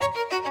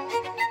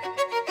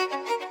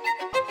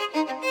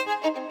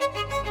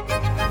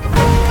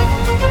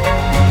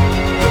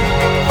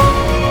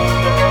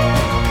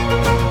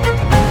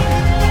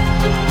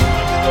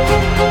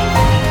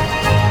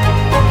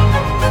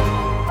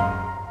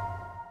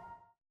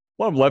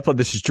Welcome, Lifeblood.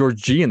 This is George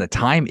G, and the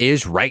time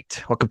is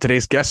right. Welcome to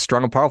today's guest,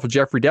 strong and powerful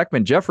Jeffrey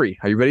Deckman. Jeffrey,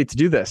 are you ready to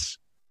do this?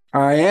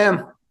 I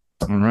am.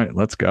 All right,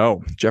 let's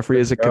go. Jeffrey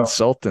is a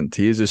consultant.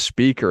 He is a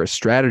speaker, a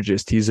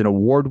strategist. He's an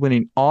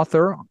award-winning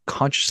author on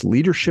conscious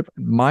leadership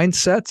and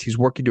mindsets. He's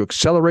working to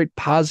accelerate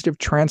positive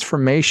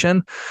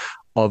transformation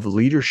of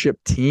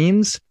leadership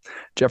teams.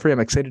 Jeffrey, I'm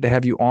excited to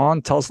have you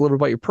on. Tell us a little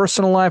about your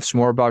personal life, some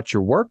more about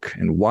your work,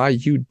 and why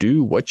you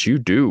do what you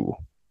do.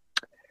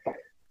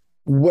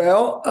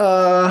 Well,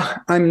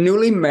 I'm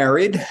newly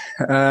married.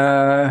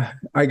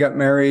 I got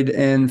married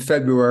in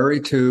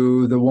February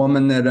to the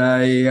woman that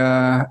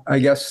I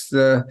guess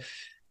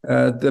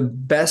the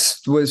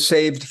best was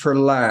saved for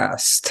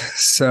last.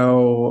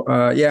 So,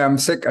 I'm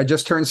sick. I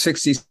just turned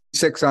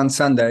 66 on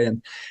Sunday,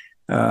 and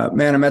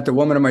man, I met the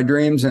woman of my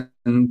dreams,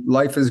 and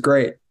life is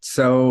great.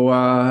 So,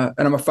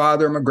 and I'm a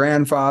father. I'm a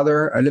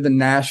grandfather. I live in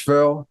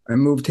Nashville. I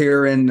moved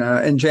here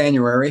in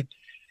January.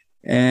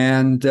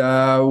 And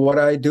what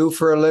I do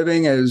for a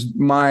living is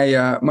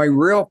my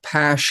real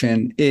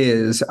passion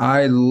is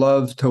I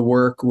love to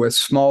work with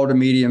small to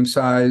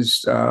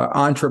medium-sized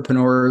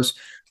entrepreneurs,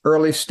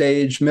 early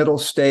stage, middle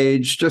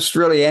stage, just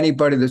really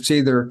anybody that's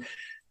either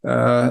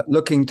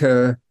looking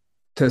to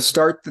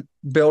start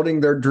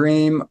building their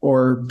dream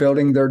or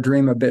building their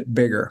dream a bit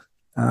bigger.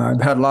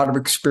 I've had a lot of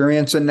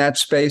experience in that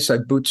space. I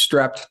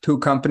bootstrapped 2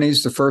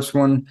 companies. The first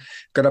one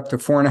got up to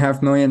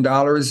 $4.5 million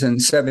in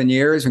 7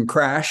 years and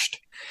crashed.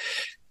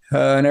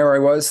 And there I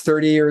was,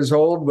 30 years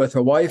old, with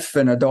a wife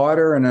and a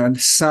daughter and a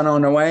son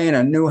on the way and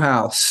a new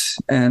house.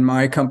 And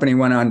my company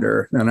went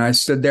under. And I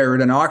stood there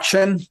at an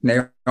auction. They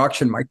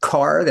auctioned my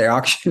car. They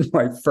auctioned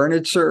my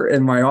furniture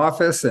in my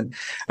office. And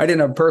I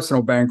didn't have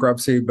personal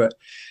bankruptcy. But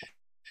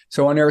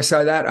so on the other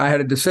side of that, I had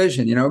a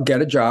decision,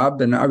 get a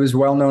job. And I was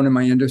well known in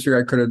my industry.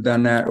 I could have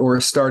done that or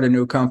start a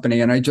new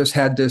company. And I just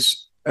had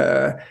this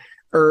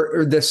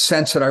this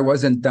sense that I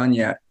wasn't done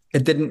yet.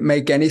 It didn't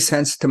make any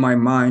sense to my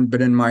mind,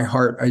 but in my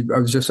heart, I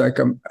was just like,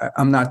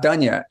 I'm not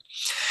done yet.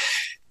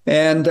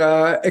 And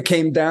it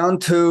came down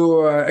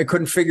to I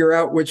couldn't figure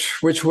out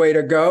which way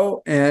to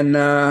go. And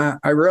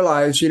I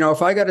realized,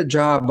 if I got a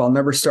job, I'll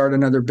never start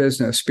another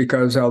business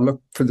because I'll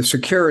look for the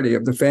security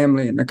of the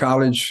family and the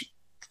college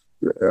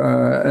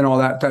and all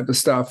that type of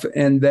stuff.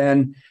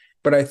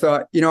 But I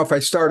thought, if I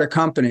start a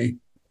company,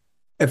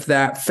 if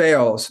that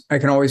fails, I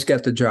can always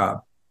get the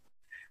job.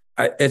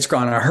 It's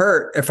going to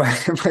hurt if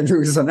I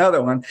lose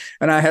another one.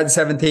 And I had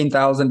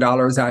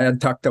 $17,000 I had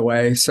tucked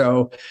away.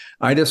 So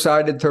I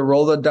decided to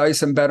roll the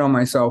dice and bet on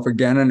myself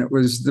again. And it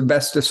was the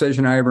best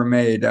decision I ever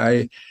made.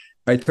 I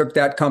took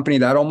that company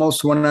that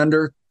almost went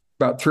under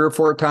about 3 or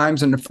 4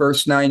 times in the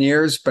first 9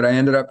 years, but I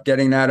ended up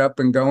getting that up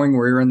and going. We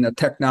were in the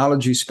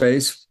technology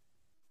space.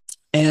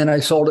 And I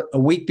sold it a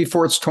week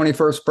before its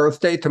 21st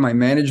birthday to my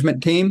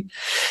management team.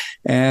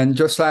 And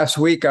just last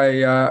week,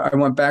 I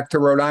went back to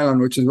Rhode Island,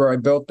 which is where I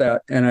built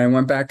that. And I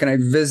went back and I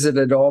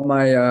visited all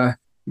my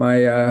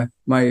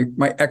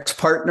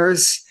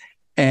ex-partners,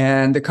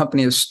 and the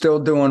company is still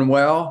doing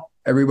well.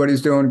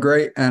 Everybody's doing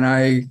great. And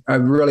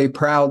I'm really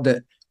proud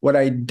that what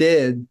I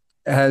did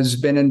has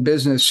been in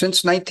business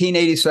since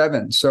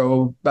 1987.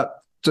 So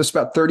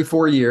about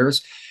 34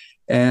 years.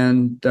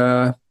 And,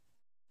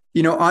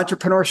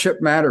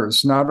 entrepreneurship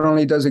matters. Not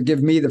only does it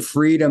give me the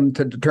freedom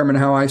to determine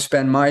how I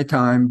spend my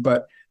time,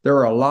 but there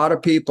are a lot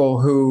of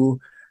people who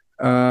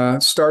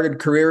started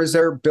careers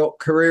there, built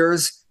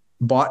careers,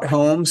 bought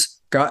homes,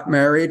 got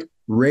married,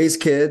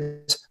 raised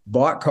kids,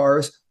 bought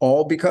cars,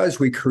 all because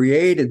we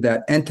created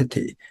that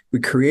entity. We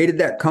created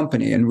that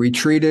company and we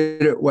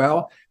treated it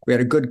well. We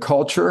had a good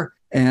culture,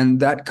 and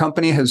that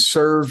company has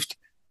served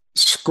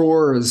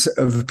scores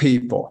of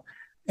people.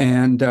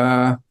 And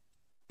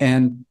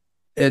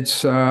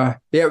it's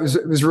it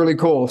was really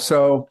cool.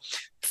 So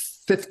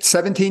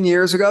 17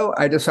 years ago,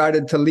 I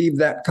decided to leave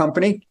that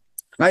company.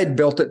 I had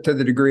built it to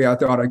the degree I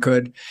thought I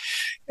could.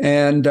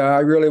 And I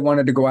really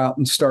wanted to go out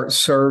and start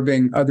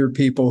serving other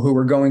people who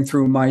were going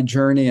through my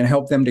journey and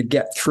help them to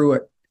get through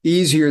it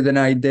easier than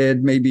I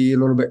did, maybe a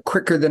little bit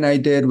quicker than I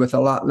did, with a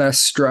lot less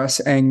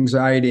stress,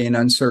 anxiety, and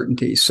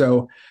uncertainty.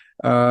 So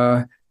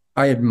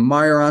I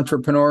admire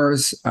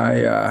entrepreneurs.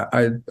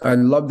 I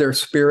love their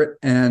spirit,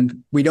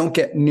 and we don't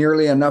get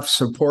nearly enough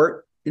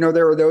support.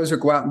 There are those who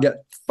go out and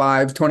get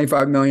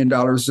 $25 million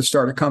to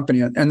start a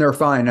company, and they're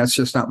fine. That's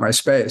just not my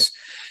space.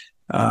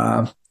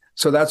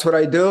 So that's what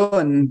I do,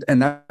 and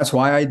that's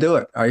why I do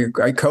it.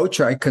 I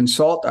coach, I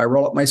consult, I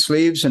roll up my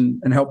sleeves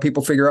and help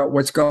people figure out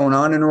what's going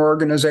on in an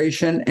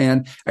organization,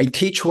 and I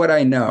teach what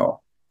I know.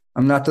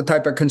 I'm not the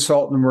type of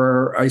consultant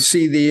where I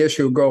see the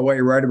issue, go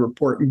away, write a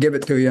report, and give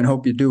it to you and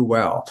hope you do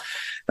well.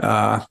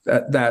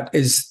 That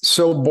is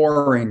so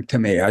boring to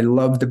me. I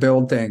love to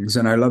build things,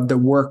 and I love to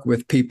work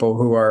with people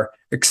who are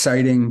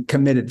exciting,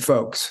 committed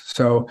folks.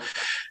 So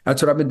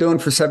that's what I've been doing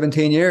for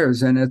 17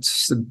 years, and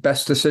it's the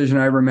best decision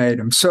I ever made.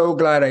 I'm so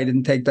glad I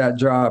didn't take that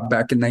job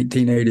back in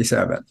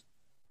 1987.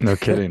 No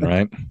kidding,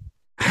 right?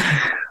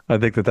 I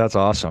think that's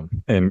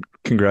awesome. And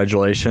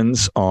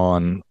congratulations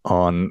on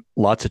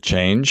lots of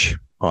change,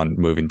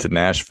 moving to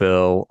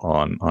Nashville,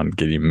 on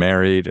getting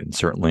married, and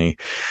certainly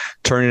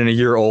turning a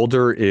year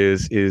older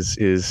is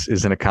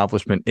an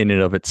accomplishment in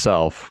and of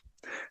itself.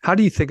 How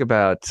do you think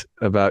about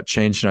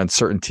change and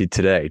uncertainty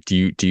today?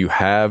 Do you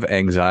have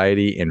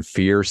anxiety and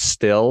fear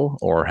still,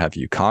 or have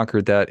you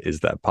conquered that? Is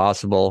that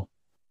possible?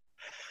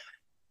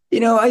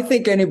 I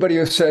think anybody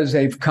who says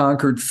they've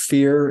conquered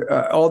fear,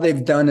 all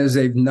they've done is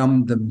they've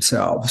numbed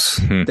themselves.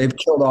 They've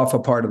killed off a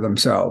part of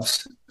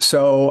themselves.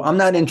 So I'm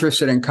not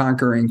interested in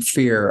conquering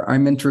fear.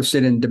 I'm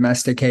interested in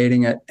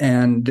domesticating it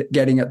and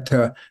getting it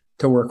to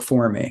work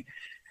for me.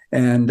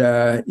 And,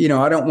 I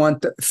don't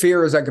want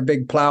fear is like a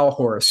big plow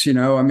horse,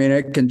 I mean,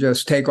 it can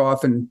just take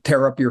off and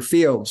tear up your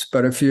fields.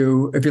 But if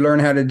you learn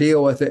how to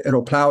deal with it,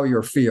 it'll plow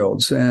your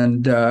fields.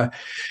 And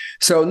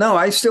so, no,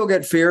 I still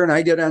get fear and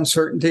I get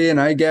uncertainty and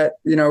I get,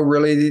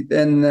 really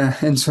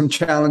in some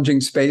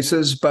challenging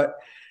spaces. But,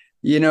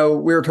 we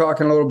were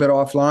talking a little bit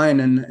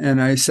offline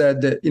and I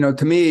said that,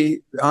 to me,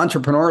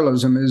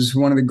 entrepreneurialism is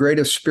one of the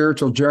greatest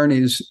spiritual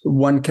journeys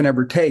one can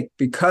ever take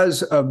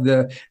because of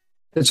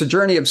it's a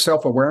journey of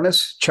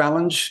self-awareness,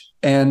 challenge,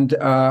 and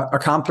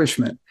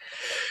accomplishment.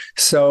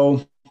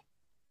 So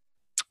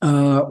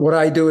what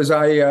I do is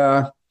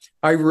I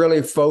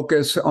really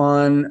focus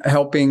on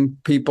helping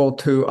people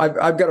to,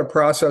 I've got a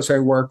process I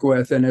work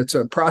with, and it's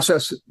a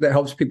process that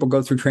helps people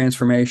go through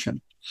transformation.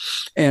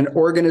 And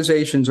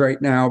organizations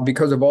right now,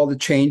 because of all the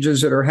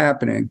changes that are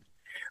happening,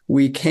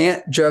 we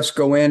can't just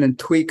go in and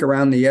tweak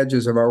around the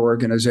edges of our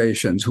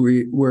organizations.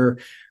 We're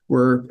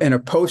in a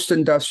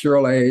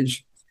post-industrial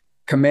age.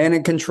 Command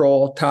and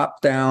control,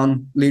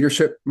 top-down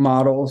leadership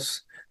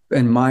models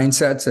and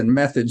mindsets and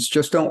methods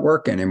just don't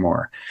work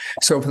anymore.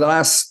 So for the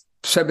last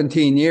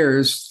 17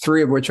 years,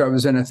 3 of which I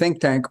was in a think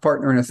tank,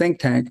 partner in a think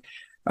tank,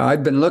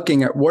 I've been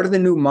looking at what are the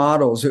new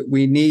models that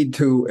we need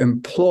to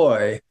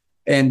employ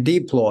and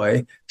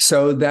deploy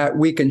so that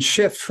we can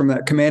shift from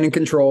that command and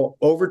control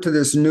over to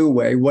this new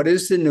way. What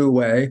is the new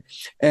way?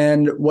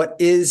 And what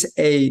is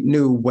a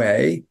new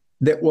way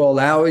that will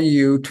allow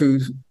you to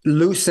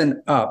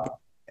loosen up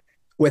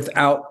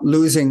without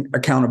losing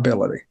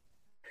accountability?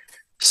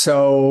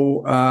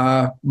 So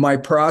my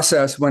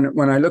process,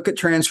 when I look at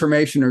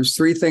transformation, there's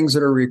 3 things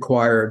that are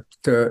required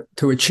to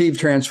achieve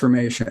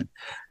transformation: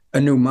 a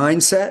new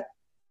mindset,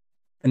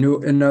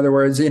 in other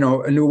words, a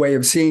new way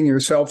of seeing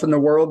yourself in the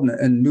world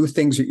and new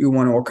things that you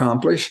want to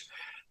accomplish,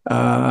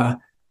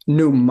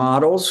 new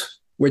models,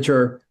 which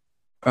are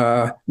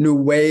new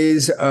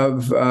ways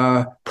of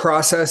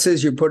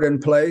processes you put in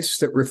place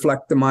that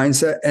reflect the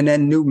mindset, and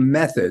then new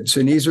methods.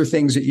 And these are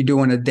things that you do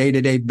on a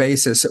day-to-day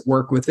basis that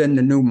work within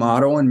the new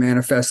model and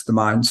manifest the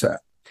mindset.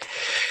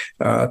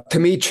 To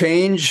me,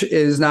 change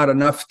is not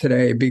enough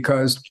today,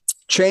 because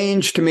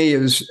change to me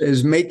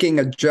is making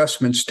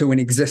adjustments to an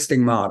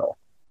existing model.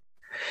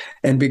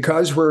 And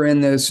because we're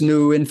in this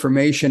new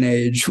information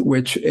age,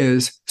 which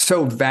is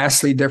so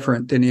vastly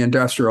different than the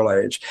industrial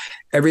age,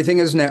 everything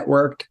is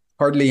networked.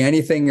 Hardly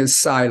anything is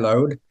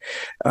siloed.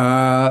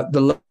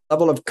 The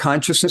level of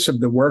consciousness of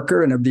the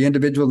worker and of the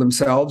individual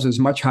themselves is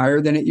much higher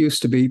than it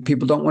used to be.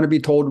 People don't want to be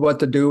told what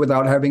to do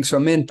without having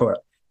some input.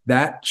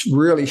 That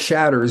really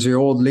shatters the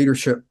old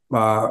leadership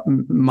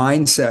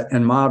mindset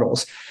and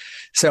models.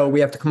 So we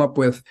have to come up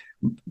with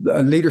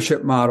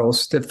leadership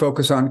models that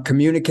focus on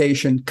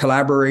communication,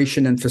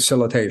 collaboration, and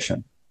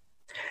facilitation.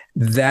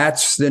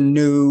 That's the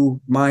new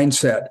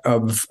mindset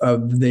of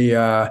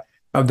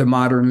the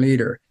modern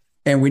leader.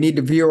 And we need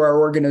to view our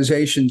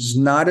organizations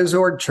not as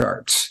org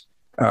charts.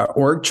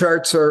 Org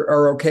charts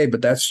are okay,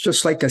 but that's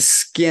just like a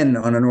skin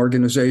on an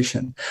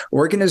organization.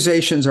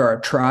 Organizations are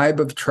a tribe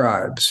of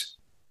tribes.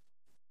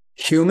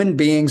 Human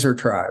beings are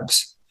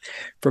tribes.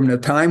 From the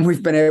time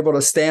we've been able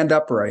to stand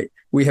upright,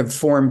 we have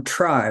formed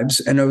tribes,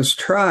 and those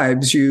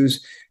tribes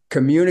use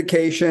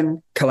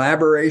communication,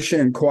 collaboration,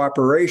 and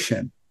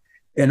cooperation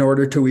in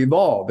order to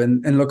evolve.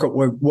 And look at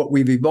what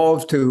we've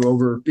evolved to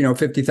over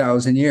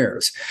 50,000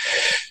 years.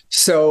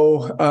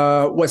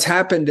 So what's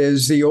happened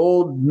is the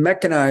old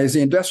mechanized,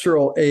 the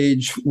industrial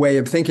age way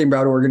of thinking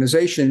about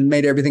organization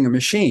made everything a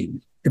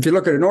machine. If you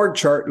look at an org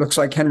chart, it looks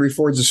like Henry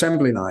Ford's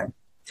assembly line,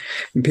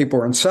 and people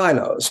are in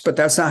silos, but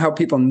that's not how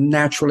people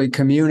naturally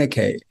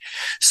communicate.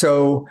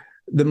 So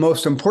the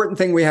most important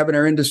thing we have in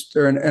our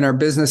industry and our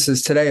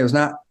businesses today is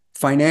not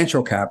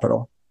financial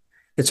capital.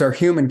 It's our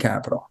human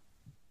capital.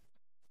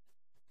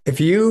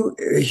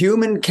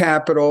 Human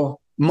capital,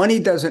 money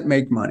doesn't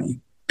make money.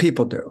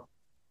 People do.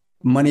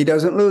 Money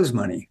doesn't lose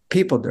money.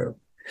 People do.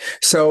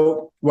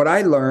 So what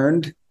I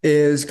learned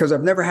is, because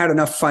I've never had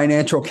enough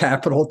financial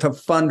capital to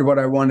fund what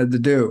I wanted to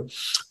do,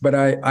 but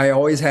I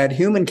always had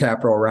human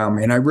capital around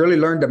me. And I really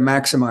learned to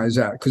maximize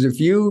that. Because if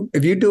you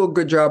do a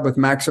good job with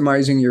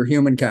maximizing your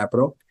human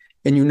capital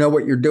and you know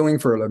what you're doing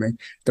for a living,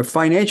 the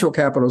financial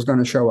capital is going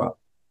to show up.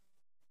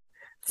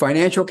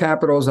 Financial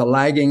capital is a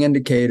lagging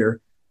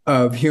indicator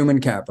of human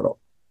capital.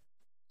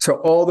 So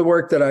all the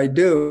work that I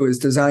do is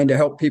designed to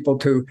help people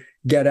to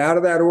get out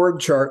of that org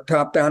chart,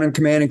 top down and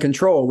command and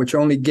control, which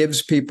only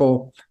gives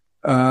people,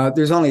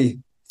 there's only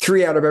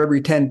 3 out of every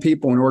 10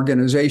 people in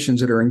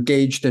organizations that are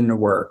engaged in the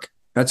work.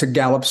 That's a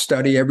Gallup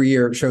study. Every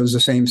year it shows the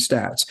same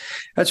stats.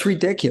 That's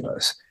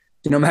ridiculous.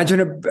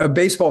 Imagine a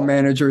baseball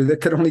manager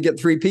that could only get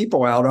 3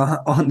 people out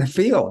on the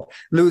field,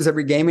 lose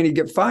every game, and he'd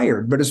get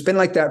fired. But it's been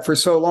like that for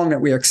so long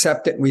that we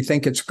accept it and we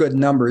think it's good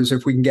numbers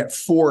if we can get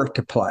 4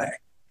 to play.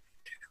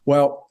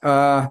 Well,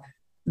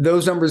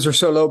 those numbers are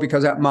so low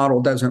because that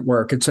model doesn't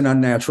work. It's an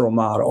unnatural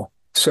model.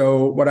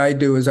 So what I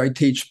do is I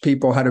teach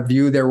people how to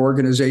view their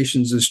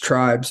organizations as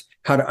tribes,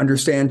 how to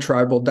understand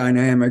tribal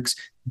dynamics,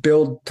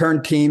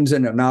 turn teams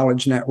into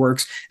knowledge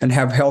networks, and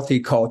have healthy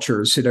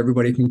cultures that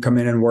everybody can come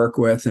in and work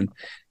with. And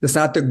it's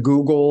not the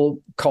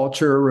Google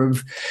culture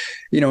of,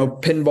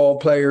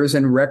 pinball players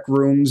in rec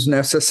rooms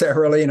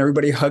necessarily, and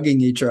everybody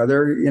hugging each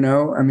other.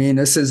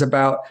 This is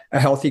about a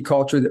healthy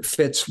culture that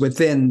fits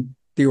within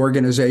the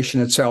organization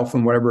itself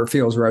and whatever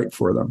feels right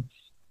for them.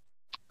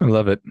 I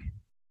love it.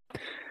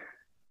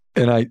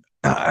 And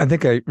I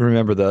think I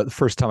remember the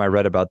first time I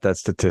read about that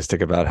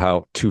statistic about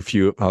how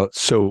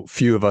so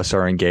few of us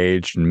are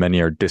engaged and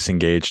many are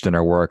disengaged in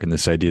our work. And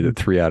this idea that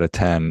 3 out of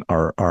 10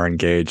 are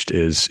engaged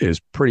is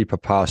pretty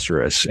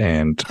preposterous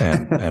and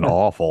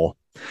awful.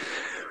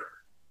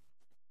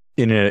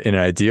 In an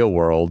ideal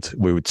world,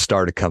 we would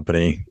start a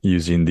company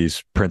using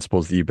these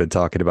principles that you've been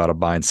talking about, a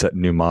mindset,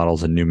 new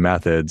models, and new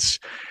methods.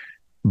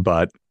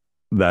 But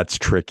that's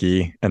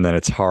tricky. And then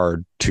it's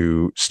hard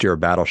to steer a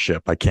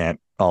battleship. I can't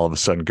all of a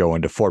sudden go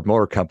into Ford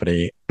Motor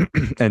Company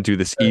and do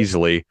this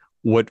easily.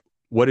 What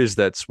is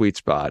that sweet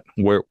spot?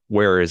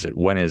 Where is it?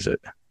 When is it?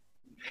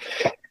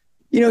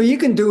 You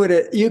can do it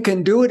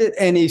at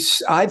any.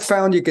 I've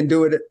found you can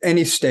do it at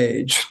any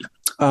stage.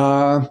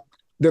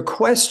 The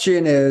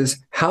question is,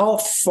 how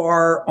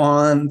far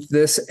on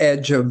this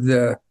edge of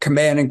the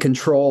command and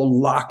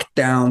control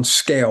lockdown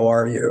scale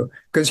are you?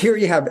 Because here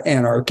you have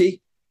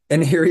anarchy.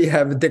 And here you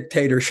have a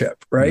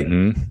dictatorship, right?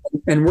 Mm-hmm.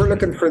 And we're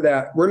looking for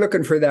that. We're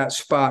looking for that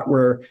spot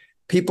where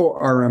people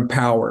are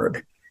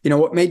empowered.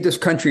 What made this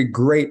country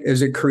great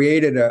is it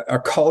created a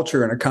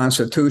culture and a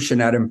constitution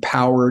that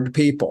empowered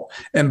people.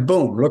 And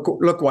boom,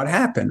 look what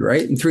happened,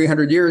 right? In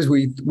 300 years,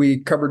 we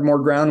covered more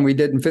ground than we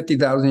did in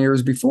 50,000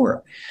 years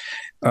before.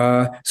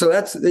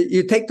 So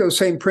you take those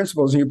same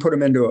principles and you put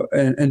them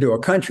into a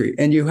country,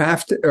 and you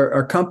have to,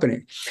 or a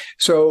company.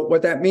 So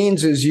what that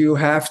means is you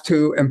have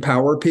to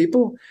empower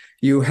people.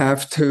 You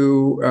have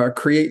to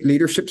create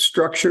leadership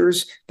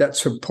structures that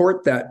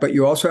support that, but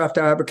you also have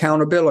to have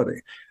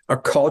accountability. A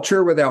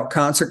culture without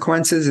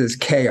consequences is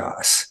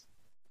chaos.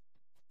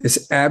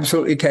 It's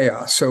absolutely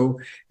chaos. So,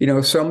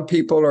 some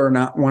people are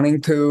not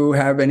wanting to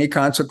have any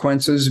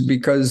consequences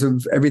because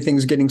of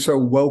everything's getting so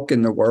woke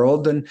in the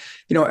world. And,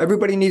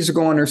 everybody needs to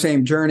go on their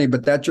same journey,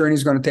 but that journey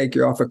is going to take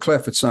you off a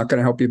cliff. It's not going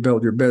to help you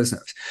build your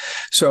business.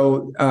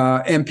 So,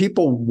 and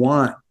people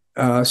want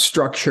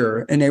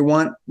structure, and they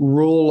want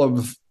rule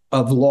of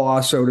law,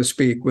 so to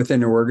speak, within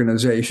their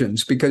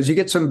organizations, because you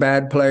get some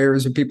bad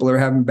players and people are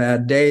having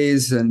bad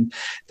days and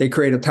they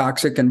create a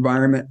toxic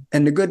environment.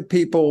 And the good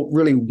people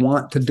really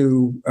want to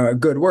do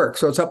good work.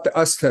 So it's up to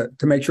us to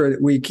make sure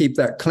that we keep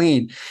that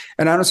clean.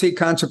 And I don't see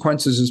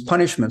consequences as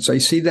punishments. I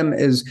see them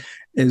as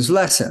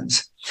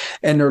lessons.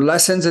 And they're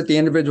lessons that the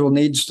individual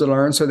needs to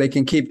learn so they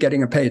can keep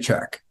getting a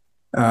paycheck.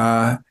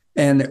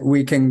 And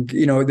we can,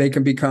 they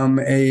can become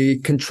a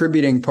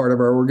contributing part of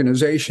our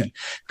organization.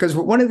 Because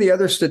one of the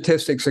other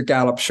statistics that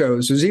Gallup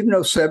shows is even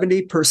though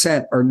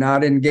 70% are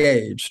not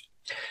engaged,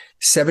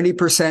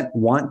 70%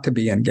 want to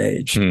be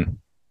engaged.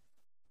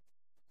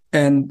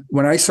 And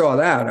when I saw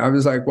that, I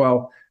was like,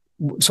 well,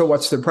 so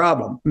what's the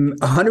problem?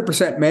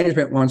 100%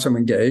 management wants them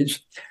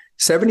engaged.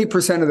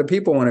 70% of the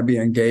people want to be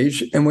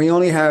engaged. And we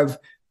only have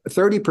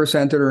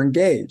 30% that are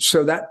engaged.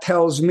 So that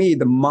tells me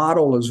the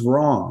model is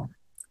wrong.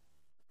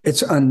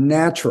 It's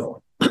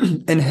unnatural.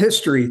 And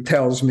history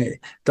tells me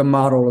the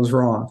model is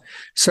wrong.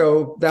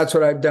 So that's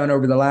what I've done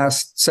over the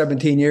last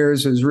 17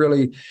 years is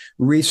really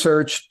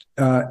researched,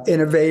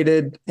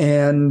 innovated,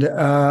 and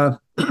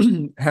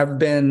have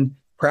been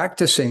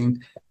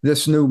practicing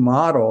this new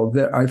model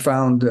that I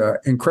found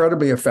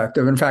incredibly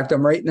effective. In fact,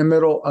 I'm right in the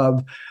middle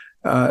of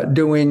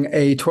doing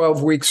a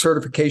 12-week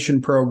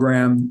certification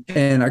program,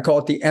 and I call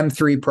it the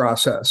M3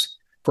 process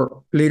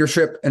for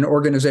leadership and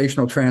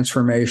organizational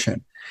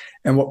transformation.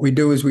 And what we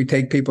do is we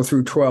take people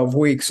through 12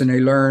 weeks and they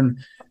learn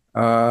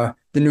the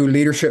new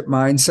leadership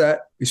mindset.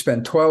 We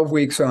spend 12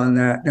 weeks on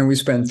that. And we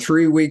spend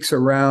 3 weeks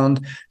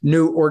around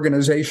new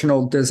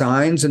organizational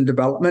designs and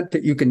development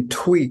that you can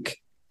tweak.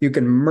 You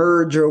can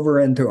merge over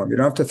into them. You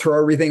don't have to throw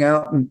everything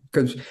out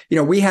because,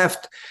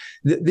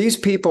 these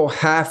people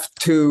have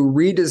to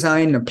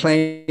redesign the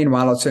plane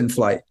while it's in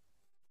flight.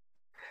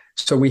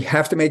 So we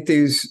have to make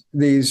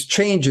these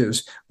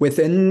changes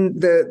within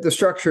the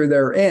structure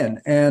they're in.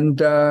 And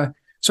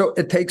so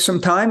it takes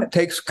some time, it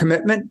takes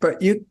commitment,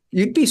 but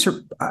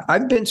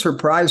I've been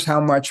surprised how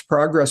much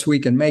progress we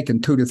can make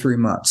in 2 to 3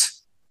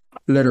 months,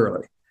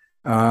 literally.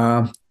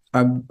 I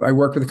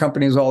work with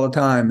companies all the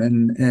time,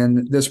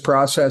 and this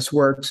process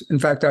works. In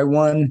fact, I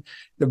won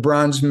the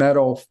bronze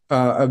medal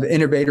of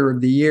Innovator of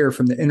the Year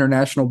from the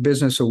International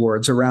Business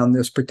Awards around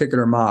this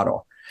particular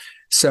model.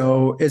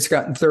 So it's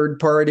gotten third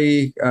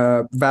party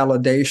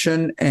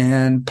validation.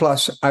 And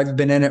plus, I've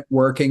been in it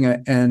working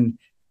it, and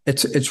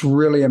it's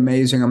really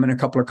amazing. I'm in a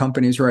couple of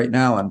companies right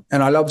now,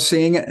 and I love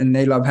seeing it, and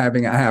they love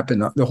having it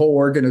happen. The whole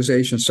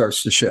organization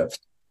starts to shift.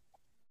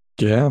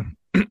 Yeah,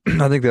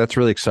 I think that's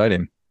really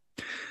exciting.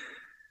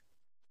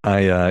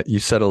 You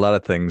said a lot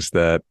of things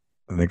that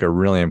I think are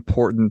really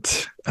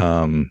important.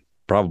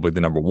 Probably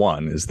the number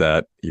one is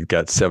that you've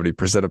got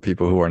 70% of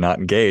people who are not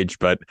engaged,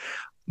 but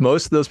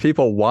most of those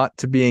people want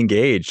to be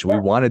engaged. We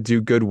want to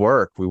do good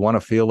work. We want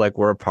to feel like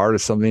we're a part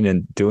of something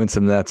and doing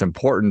something that's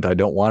important. I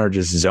don't want to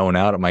just zone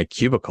out at my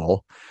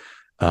cubicle.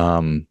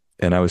 And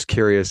I was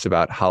curious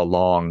about how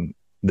long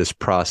this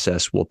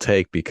process will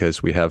take,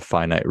 because we have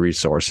finite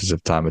resources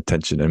of time,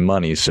 attention, and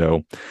money.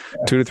 So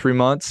 2 to 3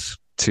 months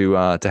to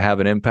have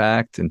an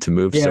impact and to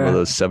move some of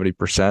those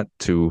 70%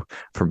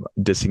 from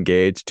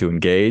disengaged to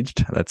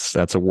engaged.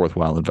 That's a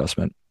worthwhile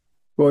investment.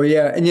 Well,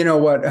 yeah. And you know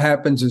what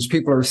happens is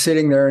people are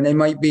sitting there and they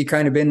might be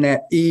kind of in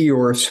that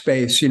Eeyore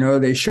space.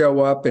 They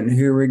show up and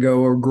here we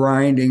go, we're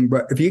grinding.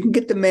 But if you can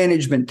get the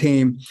management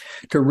team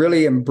to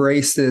really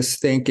embrace this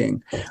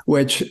thinking,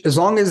 which as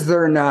long as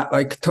they're not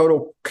like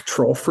total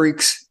control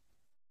freaks,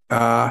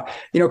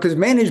 because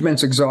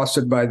management's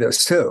exhausted by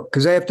this too,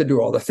 because they have to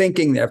do all the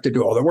thinking, they have to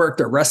do all the work.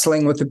 They're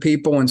wrestling with the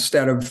people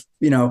instead of,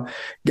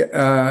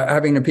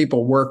 having the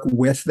people work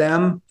with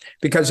them,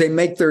 because they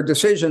make their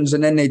decisions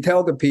and then they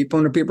tell the people,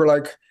 and the people are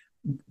like,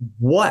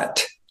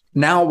 what?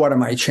 Now what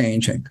am I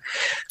changing?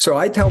 So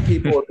I tell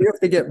people, if you have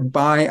to get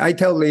I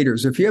tell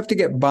leaders, if you have to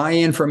get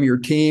buy-in from your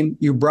team,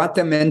 you brought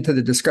them into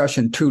the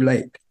discussion too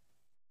late.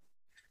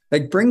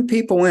 Like, bring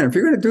people in. If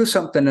you're going to do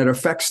something that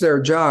affects their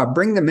job,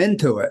 bring them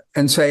into it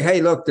and say, hey,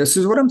 look, this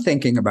is what I'm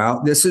thinking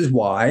about. This is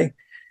why.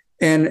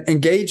 And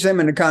engage them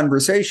in a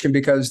conversation,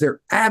 because they're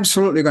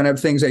absolutely going to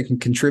have things they can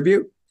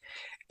contribute.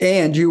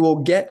 And you will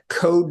get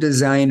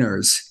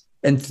co-designers,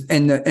 and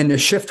the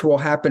shift will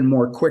happen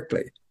more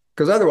quickly.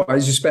 Because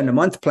otherwise, you spend a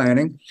month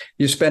planning,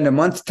 you spend a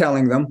month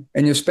telling them,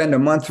 and you spend a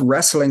month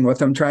wrestling with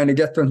them, trying to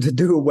get them to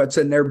do what's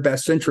in their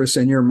best interest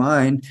in your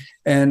mind.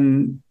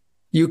 And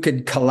you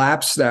could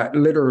collapse that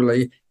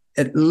literally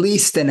at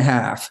least in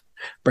half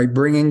by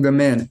bringing them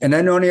in. And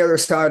then on the other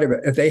side of it,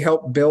 if they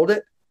help build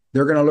it,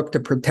 they're going to look to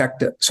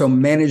protect it. So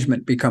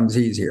management becomes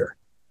easier.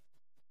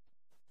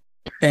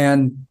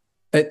 And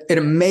it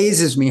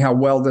amazes me how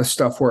well this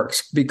stuff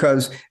works,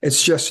 because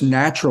it's just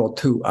natural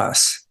to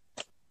us.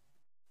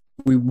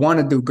 We want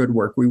to do good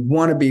work. We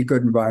want to be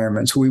good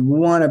environments. We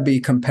want to be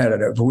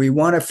competitive. We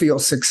want to feel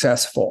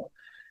successful.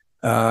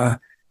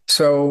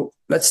 So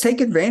let's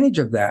take advantage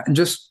of that and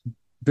just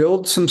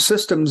build some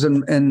systems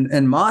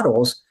and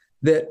models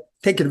that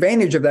take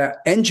advantage of that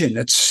engine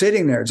that's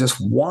sitting there just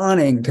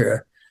wanting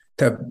to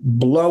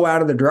blow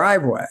out of the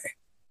driveway.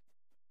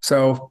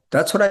 So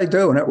that's what I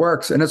do, and it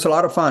works, and it's a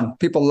lot of fun.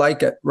 People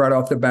like it right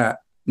off the bat,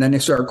 and then they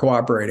start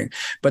cooperating.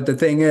 But the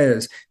thing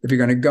is, if you're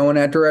going to go in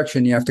that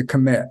direction, you have to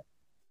commit.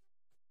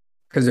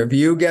 Because if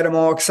you get them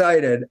all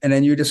excited and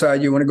then you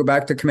decide you want to go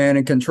back to command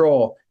and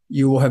control,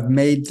 you will have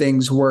made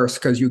things worse,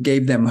 because you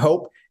gave them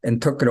hope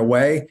and took it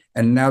away,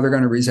 and now they're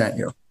going to resent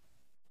you.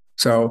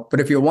 So, but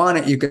if you want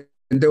it, you can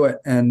do it.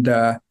 And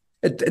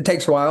it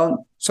takes a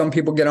while. Some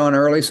people get on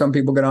early, some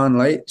people get on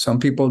late, some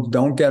people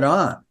don't get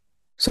on.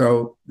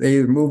 So they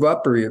either move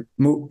up or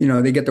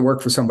they get to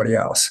work for somebody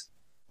else.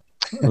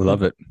 I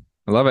love it.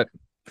 I love it.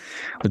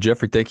 Well,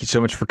 Jeffrey, thank you so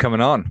much for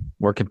coming on.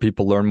 Where can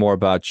people learn more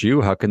about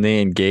you? How can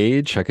they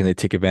engage? How can they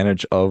take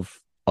advantage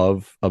of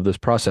this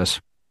process?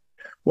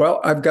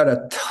 Well, I've got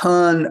a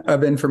ton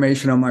of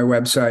information on my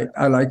website.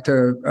 I like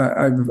to,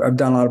 I've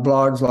done a lot of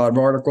blogs, a lot of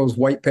articles,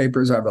 white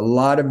papers. I have a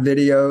lot of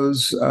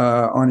videos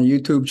on a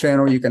YouTube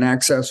channel you can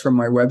access from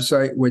my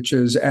website, which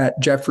is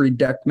at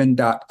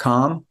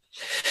jeffreydeckman.com.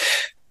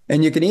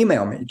 And you can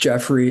email me,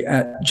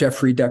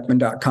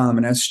 jeffrey@jeffreydeckman.com,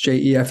 and that's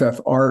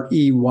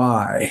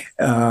JEFFREY.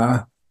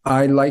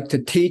 I like to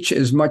teach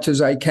as much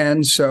as I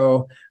can,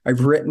 so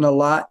I've written a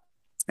lot.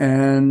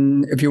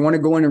 And if you want to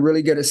go in and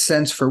really get a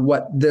sense for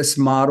what this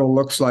model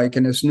looks like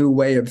and this new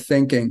way of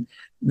thinking,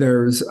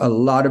 there's a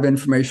lot of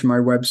information on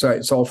my website.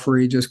 It's all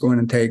free. Just go in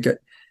and take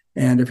it.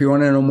 And if you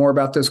want to know more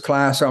about this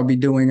class, I'll be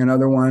doing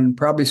another one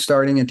probably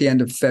starting at the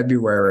end of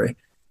February.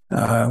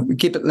 We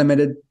keep it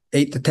limited,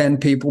 8 to 10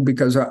 people,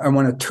 because I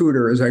want to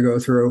tutor as I go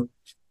through.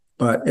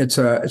 But it's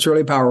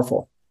really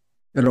powerful.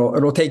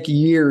 It'll take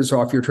years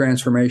off your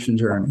transformation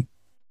journey.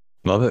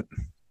 Love it.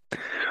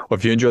 Well,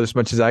 if you enjoyed this as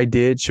much as I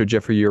did, show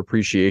Jeffrey your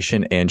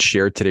appreciation and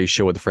share today's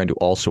show with a friend who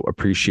also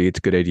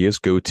appreciates good ideas.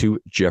 Go to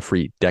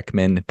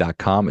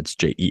jeffreydeckman.com. It's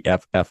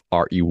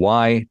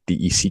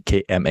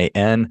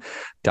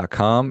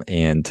JEFFREYDECKMAN.com,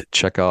 and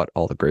check out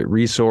all the great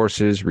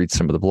resources, read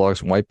some of the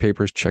blogs and white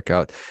papers, check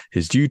out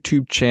his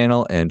YouTube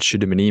channel, and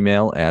shoot him an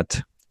email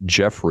at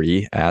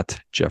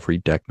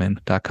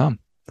jeffrey@jeffreydeckman.com.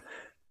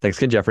 Thanks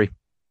again, Jeffrey.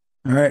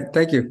 All right.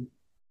 Thank you.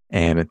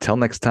 And until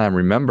next time,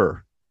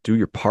 remember, do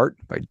your part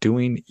by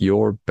doing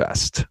your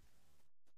best.